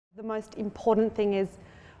The most important thing is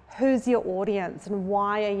who's your audience and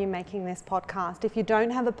why are you making this podcast? If you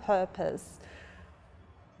don't have a purpose,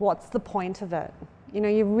 what's the point of it? You know,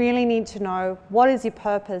 you really need to know what is your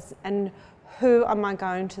purpose and who am I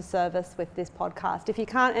going to service with this podcast? If you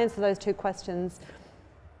can't answer those two questions,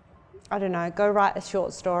 I don't know, go write a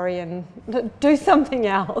short story and do something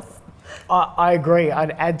else. I agree.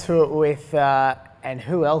 I'd add to it with, and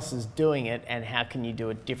who else is doing it and how can you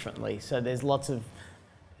do it differently? So there's lots of,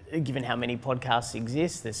 given how many podcasts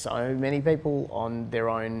exist, there's so many people on their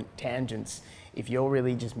own tangents. If you're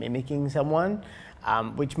really just mimicking someone,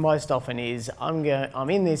 which most often is, I'm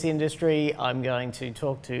in this industry, I'm going to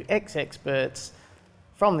talk to ex-experts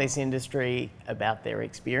from this industry about their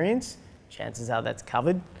experience, chances are that's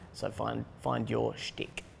covered, so find your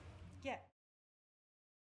shtick.